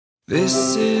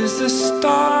This is the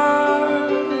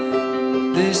start.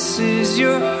 This is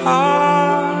your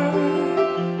heart.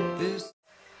 Oh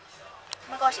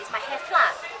my gosh, is my hair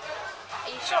flat?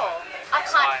 Are you sure? I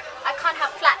can't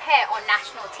have flat hair on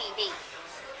national TV.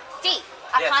 Steve,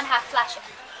 I can't have flash.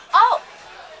 Oh,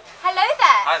 hello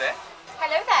there. Hi there.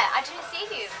 Hello there. I didn't see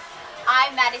you.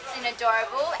 I'm Madison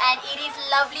Adorable, and it is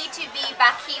lovely to be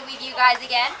back here with you guys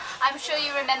again. I'm sure you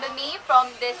remember me from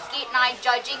the skit night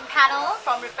judging panel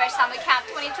from Refresh Summer Camp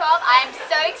 2012. I am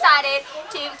so excited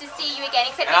to see you again.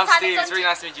 Except and this I'm time Steve. It's really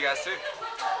nice to meet you guys too.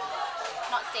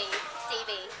 Not Steve.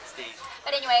 Stevie. Steve.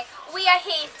 But anyway, we are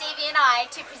here, Stevie and I,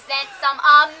 to present some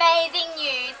amazing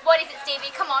news. What is it,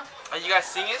 Stevie? Come on. Are you guys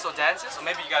singers or dancers, or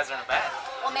maybe you guys are in a band?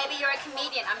 Or maybe you're a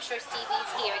comedian. I'm sure Stevie's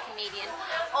here, a comedian.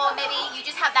 Or maybe you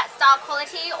just have that star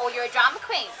quality, or you're a drama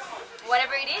queen.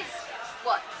 Whatever it is.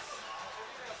 What?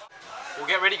 Well,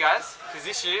 get ready, guys, because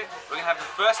this year we're going to have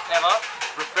the first ever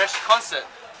Refresh concert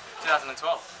 2012.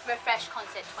 Refresh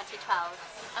Concert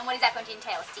 2012. And what is that going to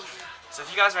entail, Stevie? So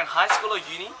if you guys are in high school or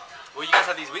uni, or you guys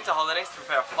have these winter holidays to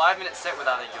prepare a 5-minute set with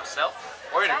either yourself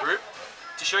or in a group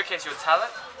to showcase your talent,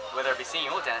 whether it be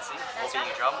singing or dancing, or being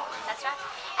a drama queen. That's right.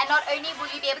 And not only will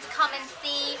you be able to come and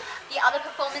see the other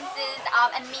performances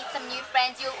and meet some new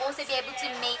friends, you'll also be able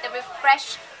to meet the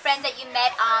Refresh friends that you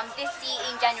met this year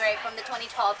in January from the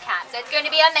 2012 camp. So it's going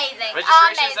to be amazing.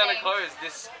 Registration's going to close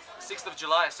this 6th of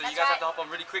July, so you guys have to hop on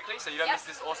really quickly so you don't miss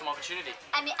this awesome opportunity.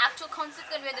 And the actual concert's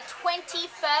going to be on the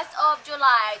 21st of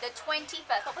July. The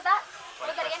 21st. What was that? What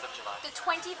was that again? The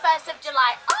 21st of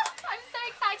July. Oh, I'm so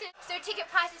excited. So ticket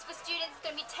prices for students is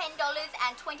going to be $10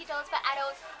 and $20 for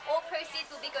adults. All proceeds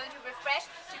will be going to Refresh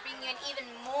to bring you an even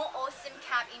more awesome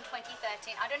camp in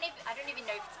 2013. I don't even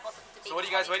know if it's possible to be. So what are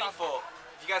you guys waiting for?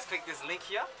 If you guys click this link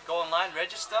here, go online,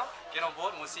 register, get on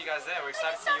board, and we'll see you guys there. We're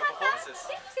excited to see your performances.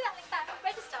 See that link there?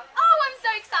 Register. Oh, I'm so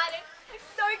excited. I'm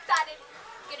so excited.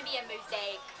 It's going to be a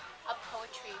mosaic of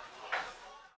poetry.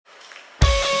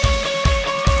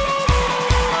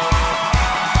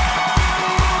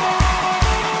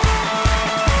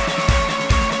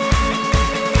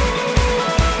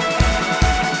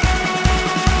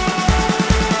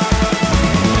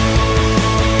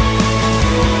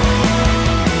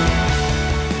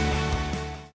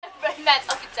 That's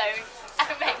of its own.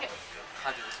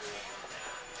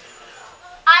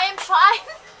 I am trying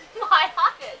my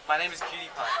hardest. My name is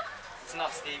Cutie Pie. It's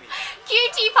not Stevie.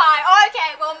 Cutie Pie. Oh,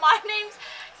 okay, well my name's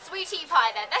Sweetie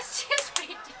Pie then. That's just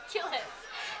ridiculous.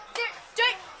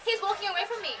 He's walking away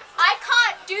from me. I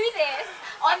can't do this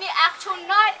on the actual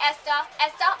night, Esther.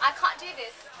 Esther, I can't do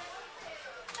this.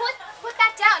 Put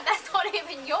that down. That's not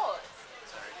even yours.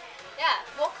 Sorry. Yeah,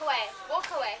 walk away.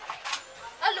 Walk away.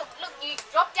 Oh, look, you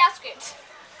dropped our script.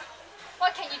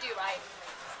 What can you do, right?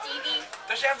 Stevie.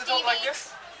 Does she have to talk like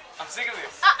this? I'm sick of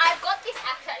this. I've got this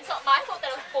accent. It's not my fault that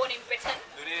I was born in Britain.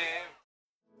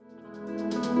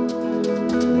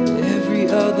 Every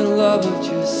other lover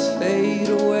just